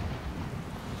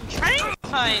 I'm trying to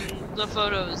find the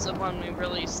photos of when we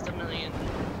released a million.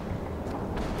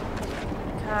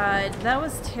 God, that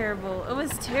was terrible. It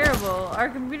was terrible. Our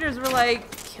computers were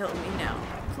like, kill me now,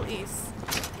 please.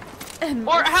 And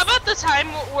or how about the time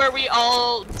where we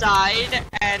all died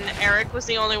and Eric was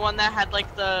the only one that had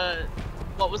like the,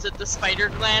 what was it, the spider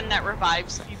gland that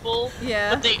revives people?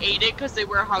 Yeah. But they ate it because they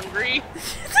were hungry.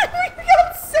 We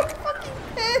got so fucking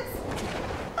pissed.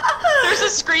 There's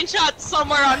a screenshot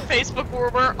somewhere on Facebook where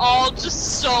we're all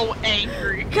just so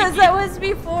angry. Because that was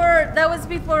before,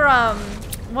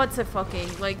 what's it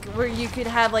fucking, like, where you could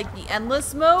have, like, the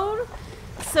endless mode.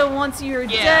 So once you're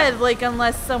dead, like,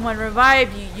 unless someone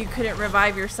revived you, you couldn't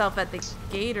revive yourself at the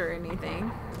gate or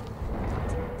anything.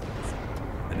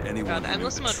 And anyone who knew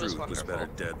endless the mode truth was was better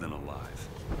dead than alive.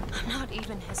 I'm not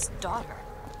even his daughter.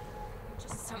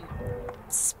 Just some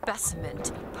specimen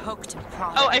to be poked and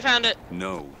prodded. Oh, I found it.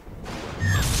 No.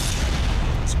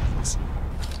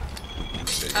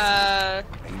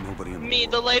 Ain't nobody in Me,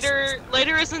 the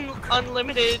later isn't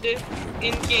unlimited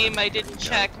in game. I didn't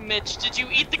check. Mitch, did you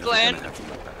eat the gland?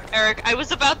 Eric, I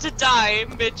was about to die.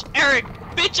 Mitch, Eric,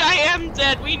 bitch, I am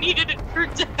dead. We needed it for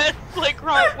death. Like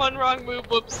one wrong move,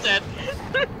 whoops, dead.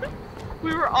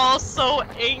 We were all so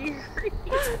angry. We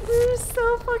were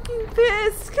so fucking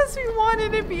pissed because we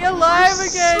wanted to be alive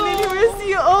again, and he was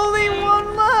the only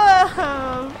one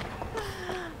left.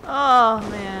 Oh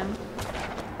man.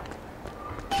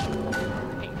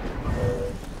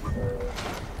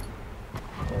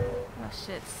 Oh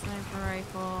shit, sniper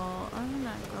rifle. I'm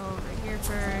gonna go over here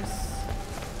first.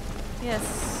 Yes.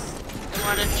 I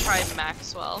want to try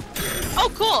Maxwell. Oh,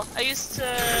 cool! I used to...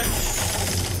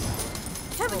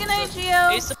 Have a good night, Gio!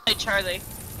 I used to play Charlie.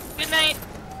 Good night!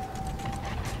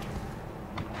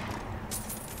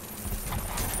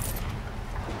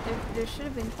 There should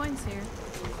have been coins here.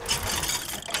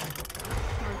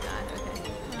 Oh god, okay.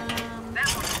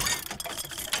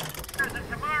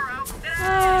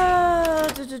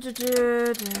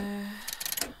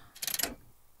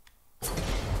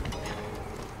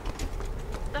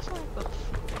 Definitely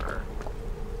before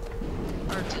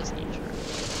our Disney trip.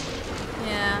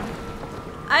 Yeah.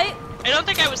 I don't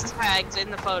think I was tagged in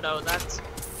the photo, that's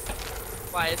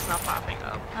why it's not popping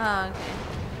up. Oh, okay.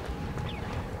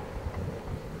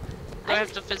 I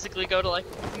have to physically go to like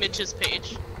Mitch's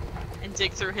page and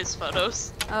dig through his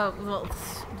photos. Oh, well,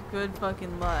 good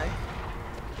fucking luck.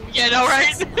 Yeah, no,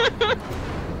 right?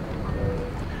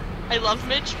 I love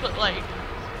Mitch, but like,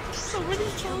 so many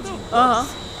photos.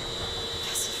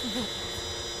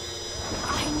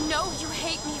 I know you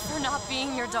hate me for not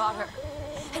being your daughter.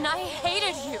 And I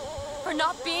hated you for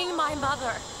not being my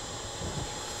mother.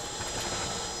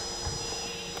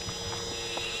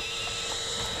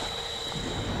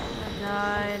 Oh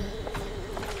god.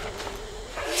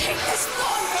 Take this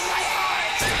thorn from my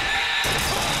heart!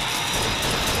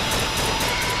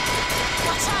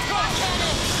 Watch out, Rock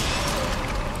Cannon!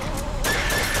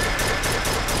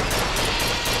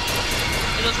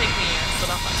 It'll take me years, but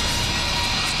I'll find it.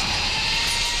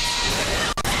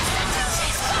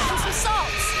 Some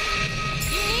salts!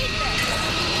 You need them!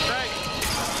 Right.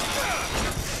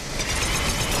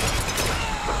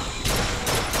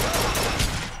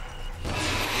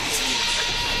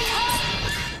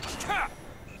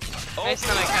 Nice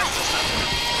that I cast this up.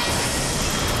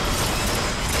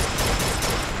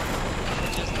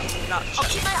 Just not I'll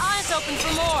keep my eyes open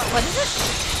for more. What is it?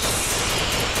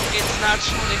 It's not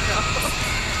shutting up.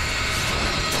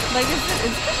 Like, it's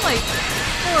been like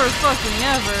 4 fucking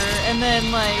ever, and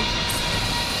then like...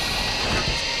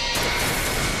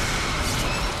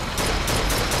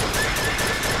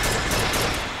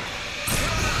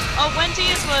 Oh, Wendy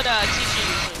is what Tisha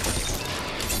usually does.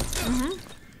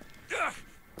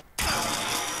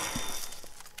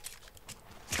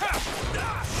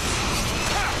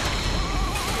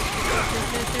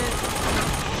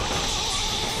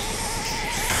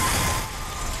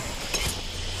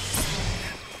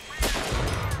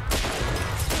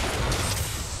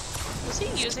 Was he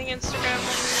using Instagram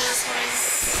when we were playing?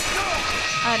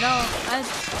 I don't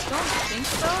think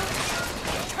so.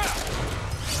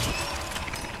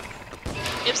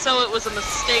 If so, it was a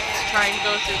mistake to try and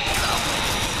go through the cell.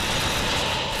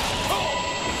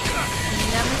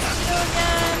 Never see you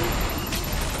again.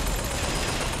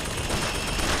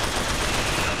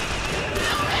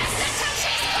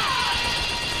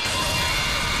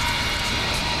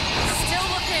 Still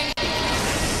looking.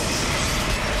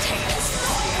 Take this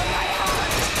thorn from my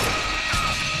heart.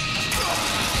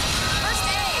 First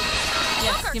aid.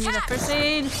 Yes, Joker, give me the catch. first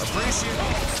aid. Appreciate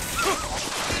it.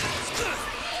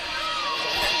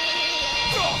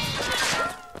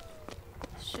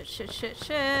 Shit.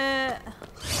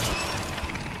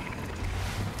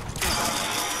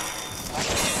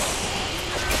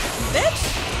 Bitch!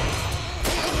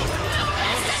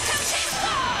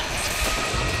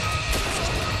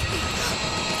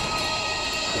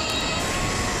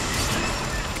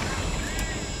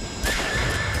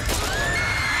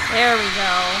 There we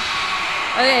go.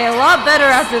 Okay, a lot better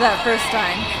after that first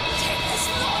time.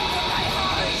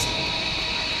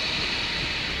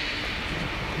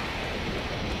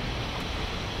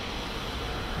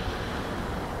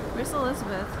 Where's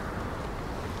Elizabeth?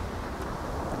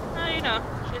 Oh, you know,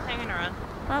 she's hanging around.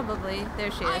 Probably.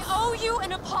 There she is. I owe you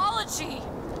an apology.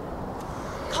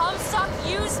 Comstock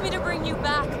used me to bring you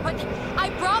back, but I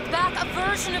brought back a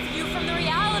version of you from the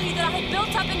reality that I had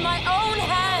built up in my own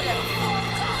head.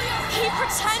 He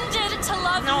pretended to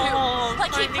love you,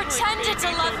 like he pretended to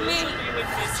love me.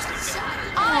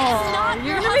 I am not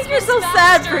You're your gonna make husband's yourself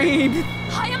sad, bastard. Breen.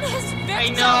 I am his victim. I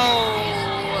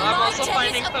know! I'm My also days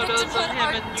finding of photos of victimhood him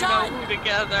are and you done. know who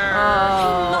together.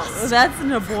 Oh, that's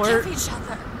an abort. Forgive each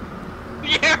other.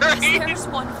 Yeah, Because right? there's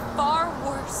one far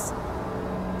worse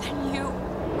than you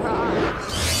are.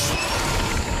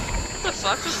 What the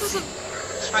fuck? This is a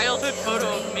childhood photo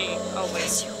of me. Oh wait.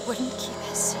 Because you wouldn't keep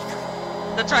his secret.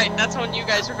 That's right, that's when you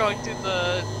guys were going through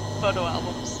the photo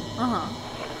albums. Uh-huh.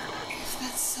 If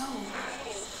that's so,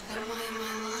 then why am I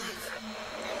alive?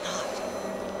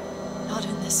 Not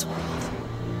in this world.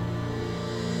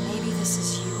 Maybe this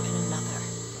is you in another.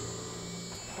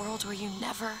 A world where you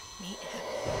never meet him.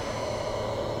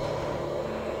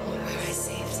 Where I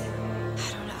saved him. I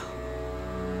don't know.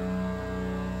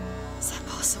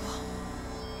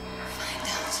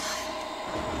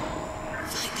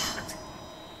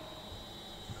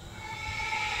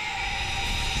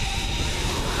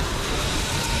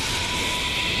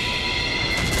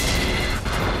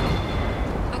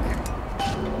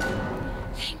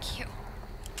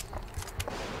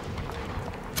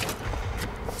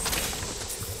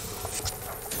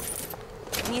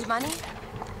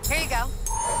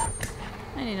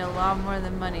 lot more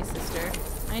than money, sister.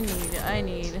 I need a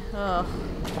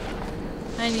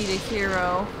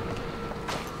hero.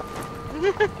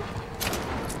 I'm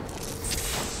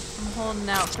holding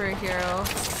out for a hero.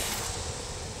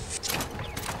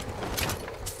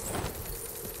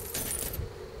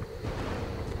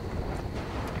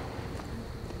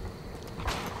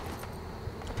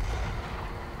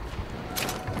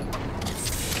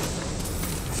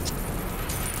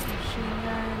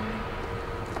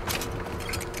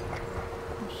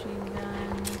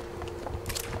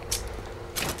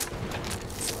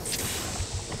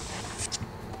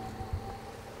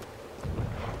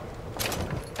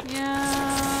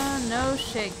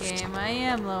 Game. I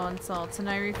am low on salts, and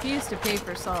I refuse to pay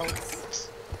for salts.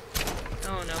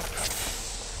 Oh no.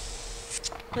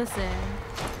 Listen.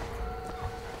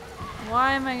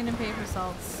 Why am I gonna pay for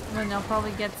salts when I'll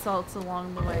probably get salts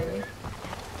along the way?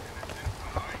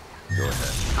 Go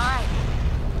ahead. Alright.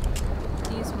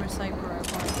 Use more sniper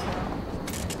rifle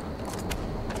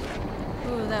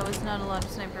ammo. Ooh, that was not a lot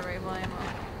of sniper rifle ammo.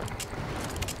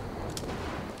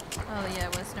 Oh yeah,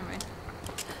 it was. Never mind.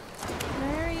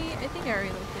 I think I already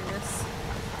looked through this.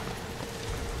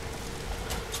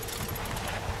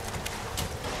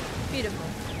 Beautiful.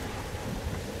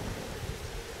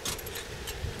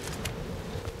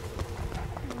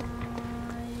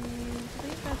 I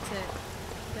believe that's it.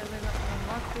 Then we're gonna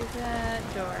walk through that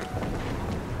door.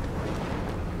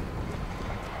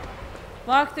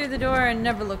 Walk through the door and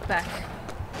never look back.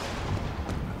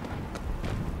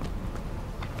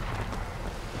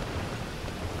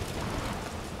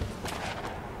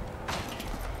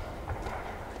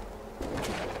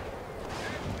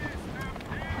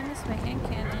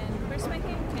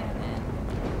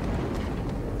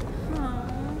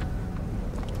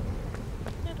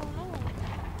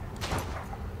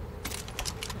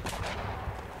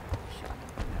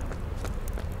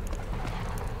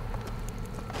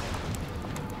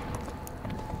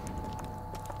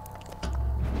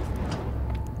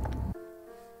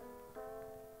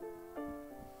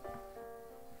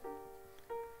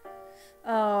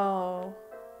 Oh.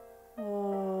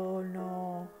 Oh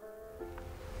no.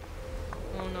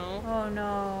 Oh no. Oh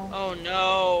no. Oh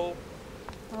no.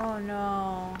 Oh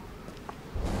no.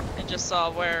 I just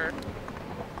saw where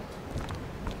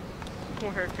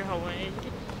we're going.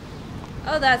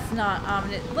 Oh, that's not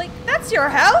ominous. Like, that's your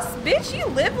house? Bitch, you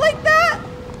live like that?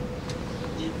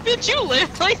 Bitch, you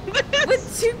live like this?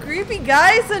 With two creepy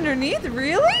guys underneath?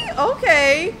 Really?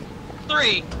 Okay.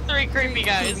 Three creepy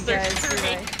guys. They're creepy.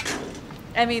 Right.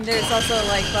 I mean, there's also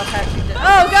like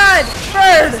oh god!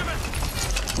 Bird!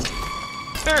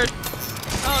 Bird!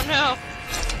 Oh no!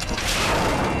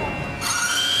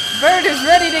 Bird is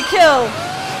ready to kill!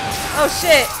 Oh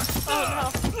shit! Oh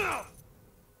no!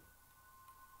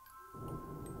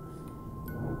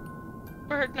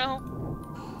 Bird, no!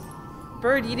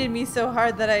 Bird yeeted me so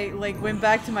hard that I like went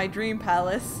back to my dream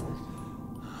palace.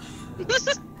 I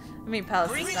mean,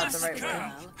 palace is not the right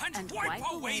word. And wipe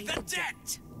away the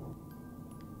debt!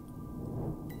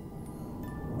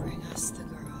 Bring us the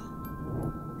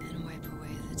girl and wipe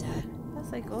away the debt.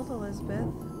 That's like old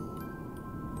Elizabeth.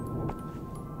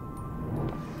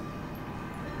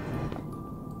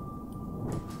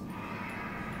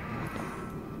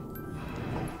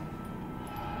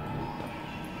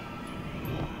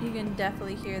 You can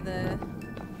definitely hear the...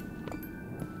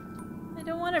 I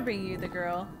don't want to bring you the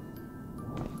girl.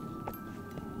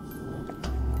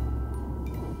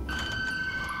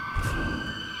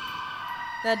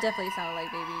 That definitely sounded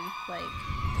like baby, like,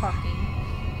 talking.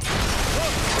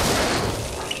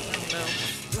 No.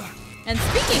 And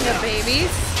speaking of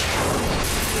babies...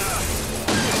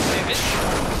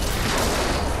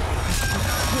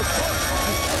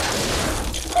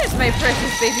 There's my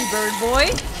precious baby bird boy.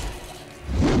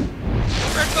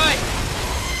 Bird boy!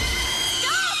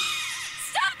 Stop!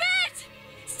 Stop it!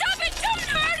 Stop it! Don't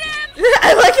hurt him!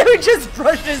 I like how he just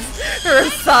brushes her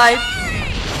aside.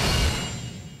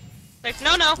 Like,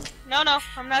 no,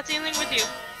 I'm not dealing with you.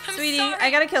 Sweetie, I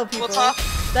gotta kill people. We'll talk.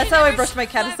 That's how I brush my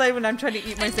cat aside when I'm trying to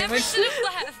eat my sandwich.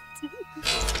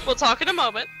 We'll talk in a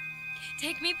moment.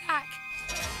 Take me back.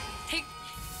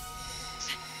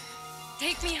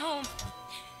 Take me home.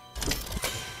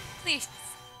 Please.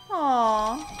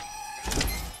 Aww.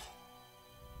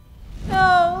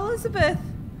 No, Elizabeth.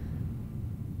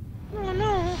 Oh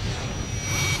no.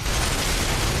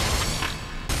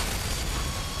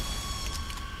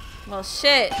 Well,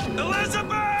 shit.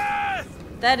 Elizabeth!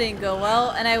 That didn't go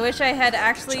well, and I wish I had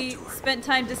actually spent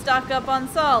time to stock up on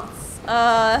salts.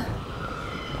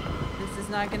 This is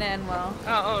not gonna end well.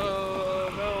 Oh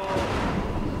no.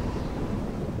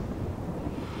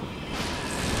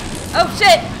 Oh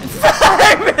shit!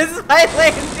 I missed my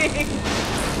landing.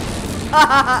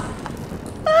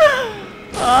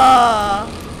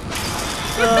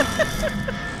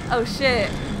 Oh shit.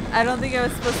 I don't think I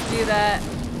was supposed to do that.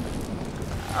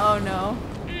 Oh no.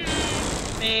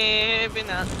 Maybe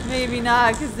not. Maybe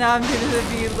not, because now I'm gonna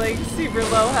be like super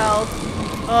low health.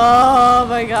 Oh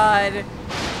my god.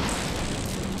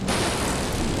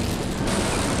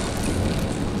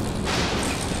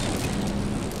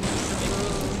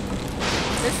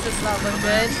 This does not look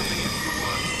good.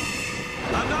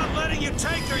 I'm not letting you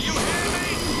take her, you hear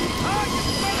me? Ah, you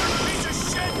feather piece of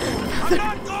shit! I'm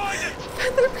not going to...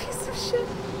 Feather piece of shit.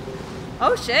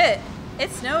 Oh shit.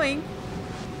 It's snowing.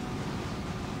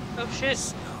 Oh shit.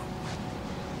 Snow.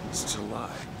 It's July.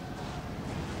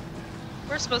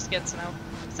 We're supposed to get snow.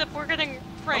 Except we're getting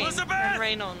rain. Elizabeth! And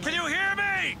rain only. Can you hear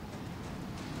me?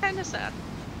 Kinda sad.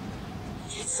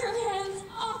 Get your hands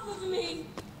off of me!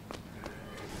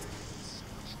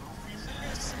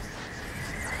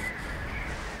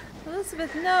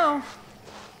 Elizabeth, no.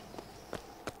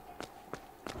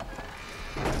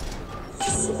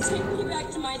 Take me back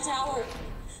to my tower.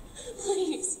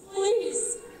 Please,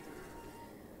 please.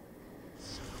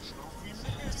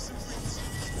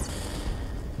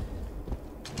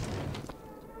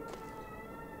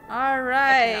 I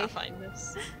Alright. cannot find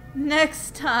this.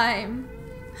 Next time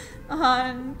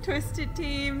on Twisted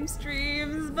Team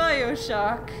streams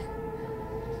Bioshock.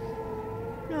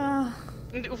 Ah,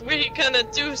 We're gonna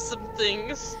do some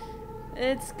things.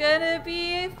 it's gonna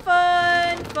be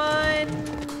fun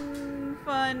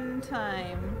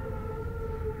time.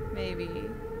 Maybe.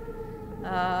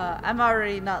 I'm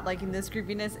already not liking this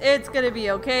creepiness. It's gonna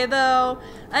be okay though.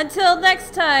 Until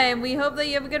next time, we hope that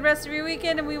you have a good rest of your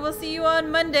weekend and we will see you on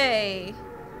Monday.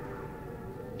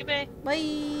 Goodbye.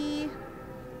 Bye.